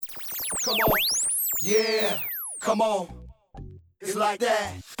Come on. Yeah. Come on. It's like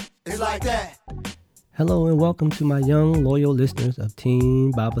that. It's like that. Hello and welcome to my young, loyal listeners of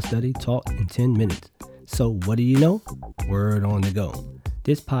Teen Bible Study Taught in 10 Minutes. So what do you know? Word on the go.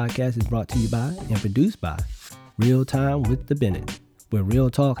 This podcast is brought to you by and produced by Real Time with the Bennett, where real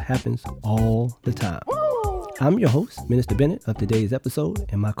talk happens all the time. I'm your host, Minister Bennett, of today's episode,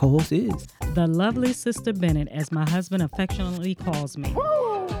 and my co-host is the lovely Sister Bennett, as my husband affectionately calls me.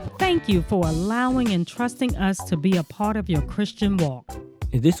 Thank you for allowing and trusting us to be a part of your Christian walk.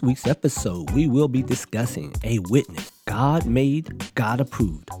 In this week's episode, we will be discussing a witness, God made, God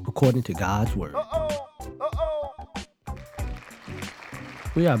approved, according to God's word.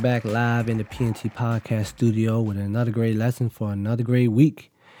 We are back live in the PNT Podcast Studio with another great lesson for another great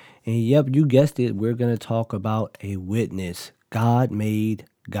week. And yep, you guessed it, we're going to talk about a witness, God made,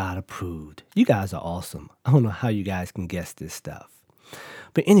 God approved. You guys are awesome. I don't know how you guys can guess this stuff.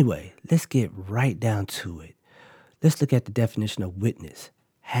 But anyway, let's get right down to it. Let's look at the definition of witness.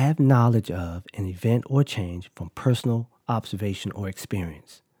 Have knowledge of an event or change from personal observation or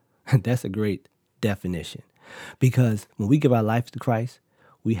experience. That's a great definition. Because when we give our life to Christ,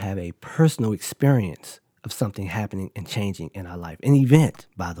 we have a personal experience of something happening and changing in our life. An event,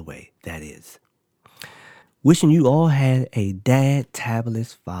 by the way, that is. Wishing you all had a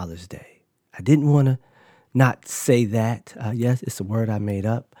dad-tabulous Father's Day. I didn't want to not say that. Yes, it's a word I made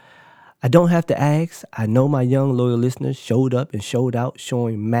up. I don't have to ask. I know my young, loyal listeners showed up and showed out,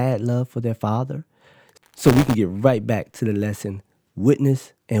 showing mad love for their father. So we can get right back to the lesson,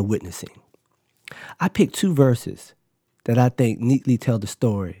 witness and witnessing. I picked two verses that I think neatly tell the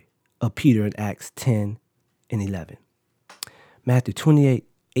story of Peter in Acts 10 and 11. Matthew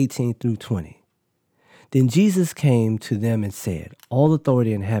 28:18 through 20. Then Jesus came to them and said, all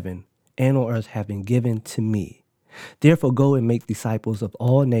authority in heaven and on earth have been given to me. Therefore go and make disciples of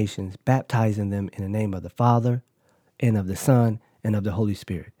all nations, baptizing them in the name of the Father and of the Son and of the Holy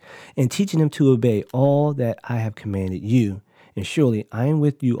Spirit, and teaching them to obey all that I have commanded you. And surely I am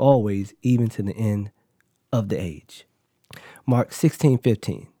with you always, even to the end of the age. Mark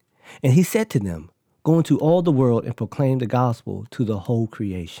 16:15. And he said to them, go into all the world and proclaim the gospel to the whole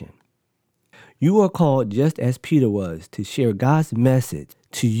creation. You are called just as Peter was to share God's message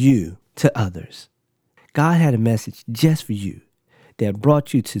to you, to others. God had a message just for you that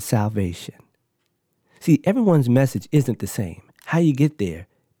brought you to salvation. See, everyone's message isn't the same. How you get there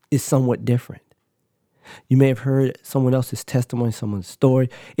is somewhat different. You may have heard someone else's testimony, someone's story.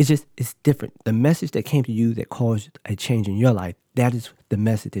 It's different. The message that came to you that caused a change in your life, that is the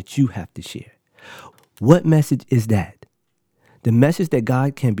message that you have to share. What message is that? The message that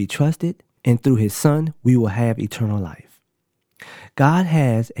God can be trusted, and through his Son, we will have eternal life. God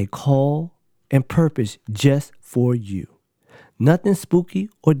has a call and purpose just for you. Nothing spooky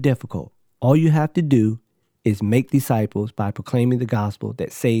or difficult. All you have to do is make disciples by proclaiming the gospel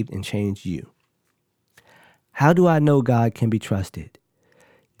that saved and changed you. How do I know God can be trusted?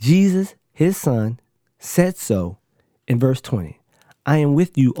 Jesus, his Son, said so in verse 20. I am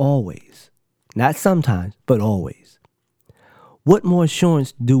with you always. Not sometimes, but always. What more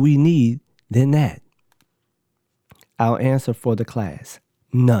assurance do we need than that? I'll answer for the class.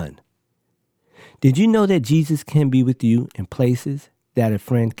 None. Did you know that Jesus can be with you in places that a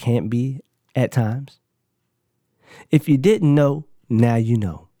friend can't be at times? If you didn't know, now you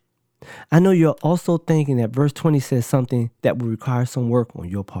know. I know you're also thinking that verse 20 says something that will require some work on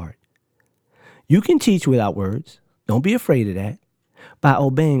your part. You can teach without words. Don't be afraid of that. By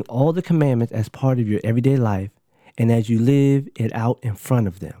obeying all the commandments as part of your everyday life, and as you live it out in front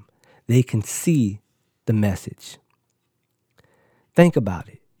of them, they can see the message. Think about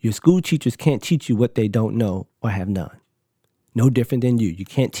it. Your school teachers can't teach you what they don't know or have done. No different than you. You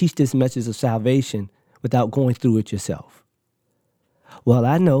can't teach this message of salvation without going through it yourself. Well,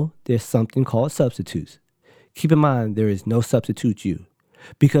 I know there's something called substitutes. Keep in mind there is no substitute you,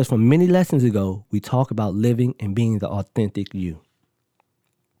 because from many lessons ago, we talk about living and being the authentic you.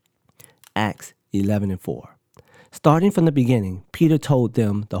 Acts 11:4. Starting from the beginning, Peter told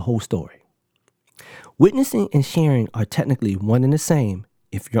them the whole story. Witnessing and sharing are technically one and the same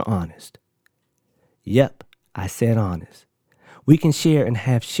if you're honest. Yep, I said honest. We can share and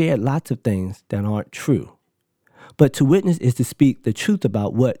have shared lots of things that aren't true. But to witness is to speak the truth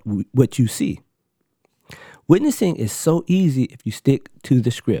about what you see. Witnessing is so easy if you stick to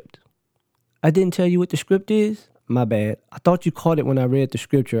the script. I didn't tell you what the script is? My bad. I thought you caught it when I read the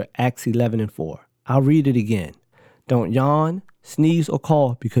scripture, Acts 11:4. I'll read it again. Don't yawn, sneeze, or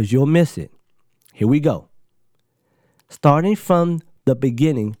cough because you'll miss it. Here we go. Starting from the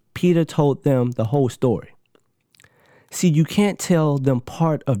beginning, Peter told them the whole story. See, you can't tell them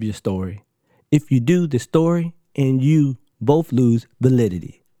part of your story. If you do, the story and you both lose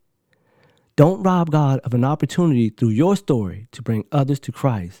validity. Don't rob God of an opportunity through your story to bring others to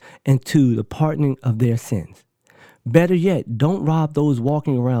Christ and to the pardoning of their sins. Better yet, don't rob those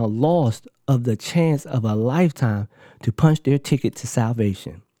walking around lost of the chance of a lifetime to punch their ticket to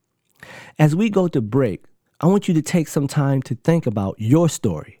salvation. As we go to break, I want you to take some time to think about your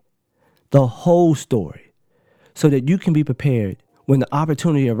story, the whole story, so that you can be prepared when the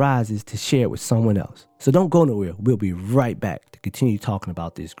opportunity arises to share it with someone else. So don't go nowhere. We'll be right back to continue talking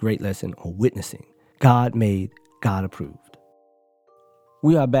about this great lesson on witnessing. God made, God approved.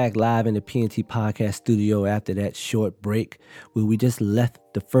 We are back live in the PNT Podcast studio after that short break where we just left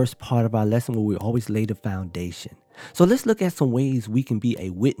the first part of our lesson where we always lay the foundation. So let's look at some ways we can be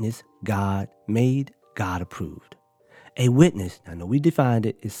a witness God made, God approved. A witness, I know we defined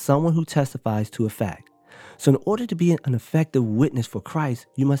it, is someone who testifies to a fact. So in order to be an effective witness for Christ,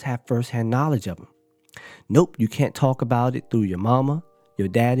 you must have firsthand knowledge of him. Nope, you can't talk about it through your mama, your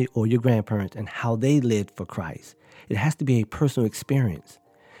daddy, or your grandparents and how they lived for Christ. It has to be a personal experience.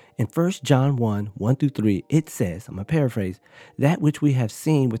 In 1 John 1:1-3, it says, I'm going to paraphrase, that which we have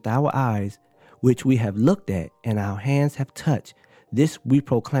seen with our eyes, which we have looked at, and our hands have touched, this we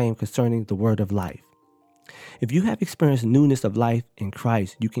proclaim concerning the word of life. If you have experienced newness of life in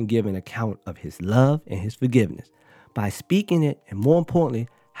Christ, you can give an account of his love and his forgiveness by speaking it, and more importantly,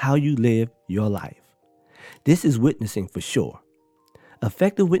 how you live your life. This is witnessing for sure.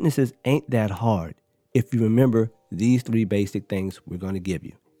 Effective witnesses ain't that hard if you remember these 3 basic things we're going to give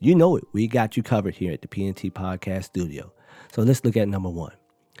you. You know it. We got you covered here at the PNT Podcast Studio. So let's look at number 1.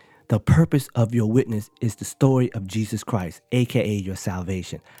 The purpose of your witness is the story of Jesus Christ, aka your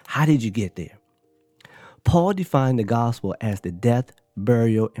salvation. How did you get there? Paul defined the gospel as the death,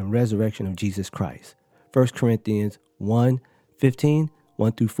 burial, and resurrection of Jesus Christ. 1 Corinthians 1:15,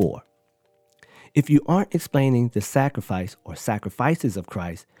 1-4. If you aren't explaining the sacrifice or sacrifices of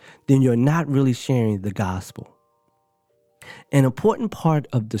Christ, then you're not really sharing the gospel. An important part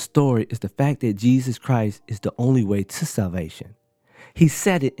of the story is the fact that Jesus Christ is the only way to salvation. He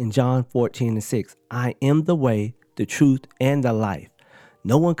said it in John 14:6, I am the way, the truth, and the life.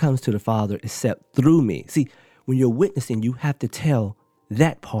 No one comes to the Father except through me. See, when you're witnessing, you have to tell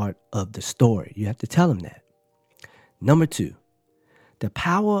that part of the story. You have to tell them that. Number 2, the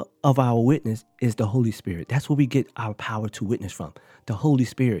power of our witness is the Holy Spirit. That's where we get our power to witness from. The Holy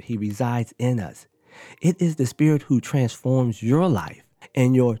Spirit, he resides in us. It is the Spirit who transforms your life,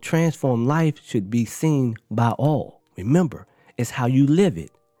 and your transformed life should be seen by all. Remember, it's how you live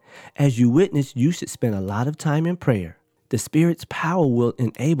it. As you witness, you should spend a lot of time in prayer. The Spirit's power will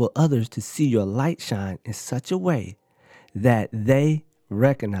enable others to see your light shine in such a way that they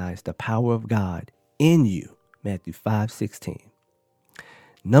recognize the power of God in you. Matthew 5:16.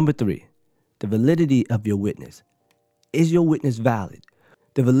 Number 3, the validity of your witness. Is your witness valid?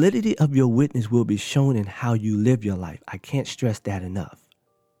 The validity of your witness will be shown in how you live your life. I can't stress that enough.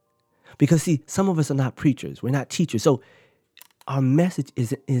 Because see, some of us are not preachers. We're not teachers. So our message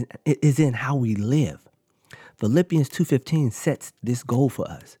is in how we live. Philippians 2:15 sets this goal for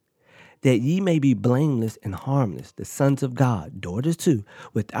us, that ye may be blameless and harmless, the sons of God, daughters too,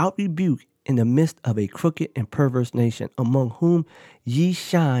 without rebuke in the midst of a crooked and perverse nation, among whom ye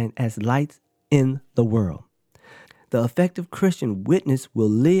shine as lights in the world. The effective Christian witness will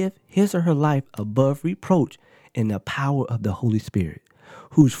live his or her life above reproach in the power of the Holy Spirit,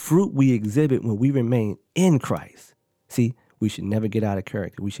 whose fruit we exhibit when we remain in Christ. See, we should never get out of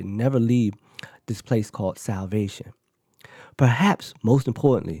character. We should never leave this place called salvation. Perhaps most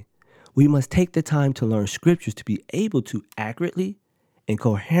importantly, we must take the time to learn scriptures to be able to accurately and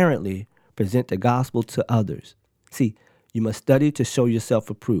coherently present the gospel to others. See, you must study to show yourself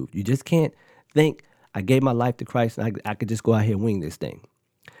approved. You just can't think, I gave my life to Christ and I could just go out here and wing this thing.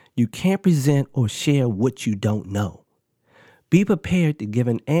 You can't present or share what you don't know. Be prepared to give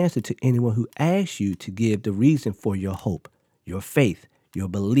an answer to anyone who asks you to give the reason for your hope, your faith, your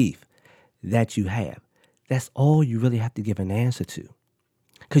belief that you have. That's all you really have to give an answer to.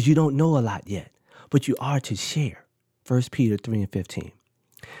 Because you don't know a lot yet, but you are to share. 1 Peter 3:15.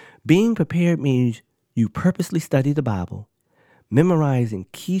 Being prepared means you purposely study the Bible, memorizing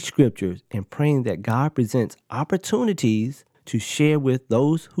key scriptures, and praying that God presents opportunities to share with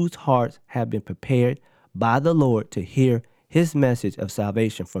those whose hearts have been prepared by the Lord to hear his message of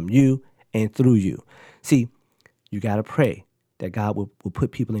salvation from you and through you. See, you got to pray that God will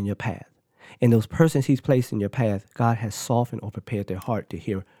put people in your path. And those persons he's placed in your path, God has softened or prepared their heart to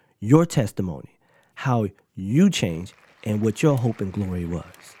hear your testimony, how you changed, and what your hope and glory was.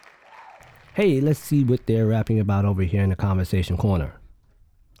 Hey, let's see what they're rapping about over here in the conversation corner.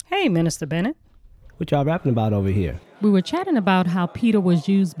 Hey, Minister Bennett. What y'all rapping about over here? We were chatting about how Peter was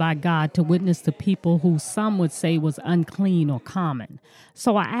used by God to witness to people who some would say was unclean or common.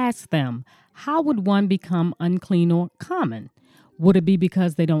 So I asked them, how would one become unclean or common? Would it be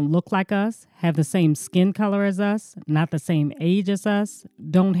because they don't look like us, have the same skin color as us, not the same age as us,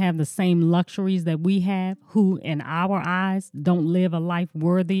 don't have the same luxuries that we have, who in our eyes don't live a life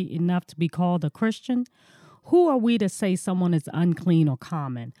worthy enough to be called a Christian? Who are we to say someone is unclean or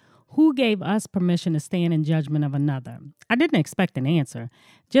common? Who gave us permission to stand in judgment of another? I didn't expect an answer,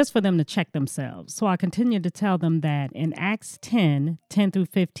 just for them to check themselves. So I continued to tell them that in Acts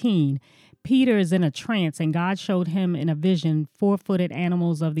 10:10-15, Peter is in a trance, and God showed him in a vision 4-footed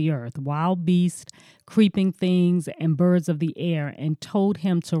animals of the earth, wild beasts, creeping things, and birds of the air, and told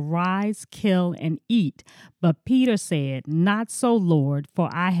him to rise, kill, and eat. But Peter said, "Not so, Lord,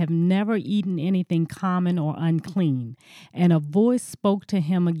 for I have never eaten anything common or unclean." And a voice spoke to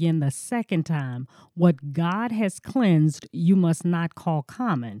him again the second time, "What God has cleansed, you must not call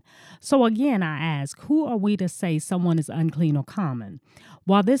common." So again I ask, who are we to say someone is unclean or common?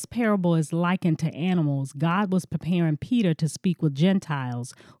 While this parable is likened to animals, God was preparing Peter to speak with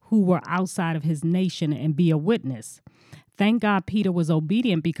Gentiles who were outside of his nation and be a witness. Thank God Peter was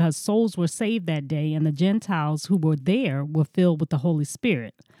obedient, because souls were saved that day, and the Gentiles who were there were filled with the Holy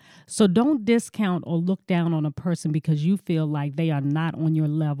Spirit. So don't discount or look down on a person because you feel like they are not on your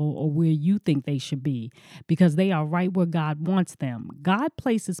level or where you think they should be, because they are right where God wants them. God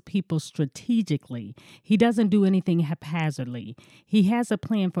places people strategically. He doesn't do anything haphazardly. He has a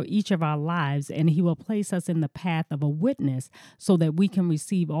plan for each of our lives, and he will place us in the path of a witness so that we can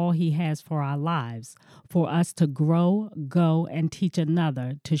receive all he has for our lives, for us to grow, go, and teach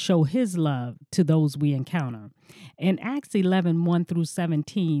another, to show his love to those we encounter. In Acts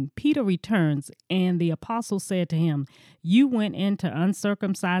 11:1-17, Peter returns, and the apostle said to him, "You went into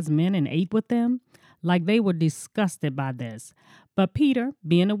uncircumcised men and ate with them?" Like they were disgusted by this. But Peter,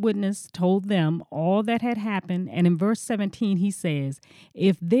 being a witness, told them all that had happened. And in verse 17, he says,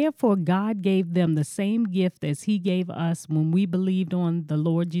 "If therefore God gave them the same gift as he gave us when we believed on the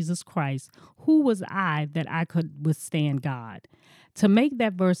Lord Jesus Christ, who was I that I could withstand God?" To make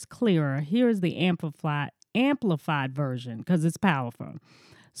that verse clearer, here is the amplified version, because it's powerful.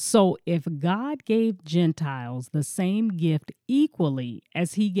 So if God gave Gentiles the same gift equally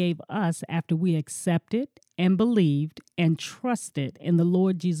as he gave us after we accepted and believed and trusted in the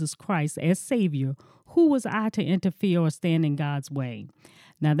Lord Jesus Christ as Savior, who was I to interfere or stand in God's way?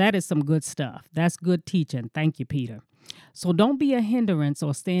 Now that is some good stuff. That's good teaching. Thank you, Peter. So don't be a hindrance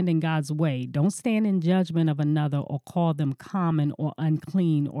or stand in God's way. Don't stand in judgment of another or call them common or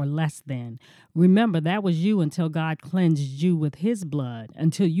unclean or less than. Remember, that was you until God cleansed you with his blood,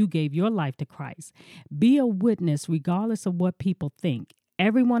 until you gave your life to Christ. Be a witness regardless of what people think.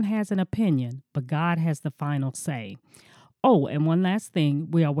 Everyone has an opinion, but God has the final say. Oh, and one last thing,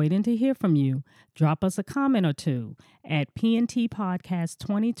 we are waiting to hear from you. Drop us a comment or two at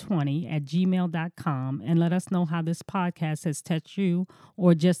pntpodcast2020@gmail.com and let us know how this podcast has touched you,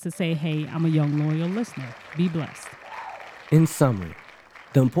 or just to say, hey, I'm a young loyal listener. Be blessed. In summary,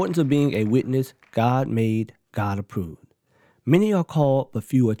 the importance of being a witness God made, God approved. Many are called, but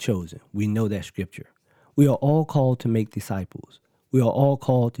few are chosen. We know that scripture. We are all called to make disciples. We are all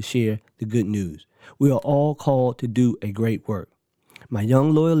called to share the good news. We are all called to do a great work. My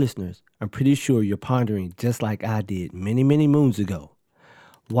young loyal listeners, I'm pretty sure you're pondering just like I did many, many moons ago.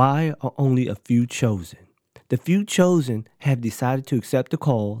 Why are only a few chosen? The few chosen have decided to accept the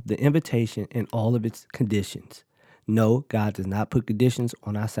call, the invitation, and all of its conditions. No, God does not put conditions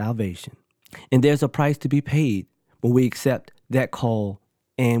on our salvation. And there's a price to be paid when we accept that call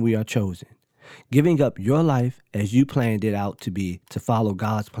and we are chosen. Giving up your life as you planned it out to be, to follow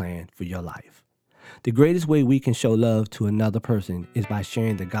God's plan for your life. The greatest way we can show love to another person is by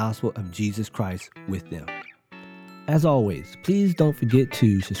sharing the gospel of Jesus Christ with them. As always, please don't forget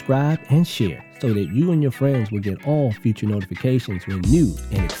to subscribe and share so that you and your friends will get all future notifications when new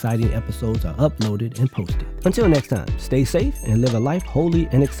and exciting episodes are uploaded and posted. Until next time, stay safe and live a life holy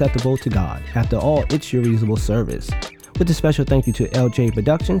and acceptable to God. After all, it's your reasonable service. With a special thank you to LJ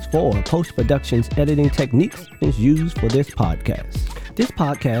Productions for post-production's editing techniques used for this podcast. This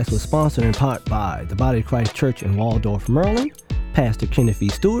podcast was sponsored in part by the Body of Christ Church in Waldorf, Maryland, Pastor Kenneth E.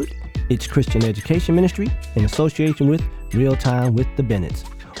 Stewart, its Christian Education Ministry, in association with Real Time with the Bennetts.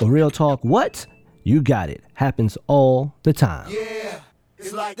 Or Real Talk what? You got it. Happens all the time. Yeah,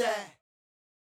 it's like that.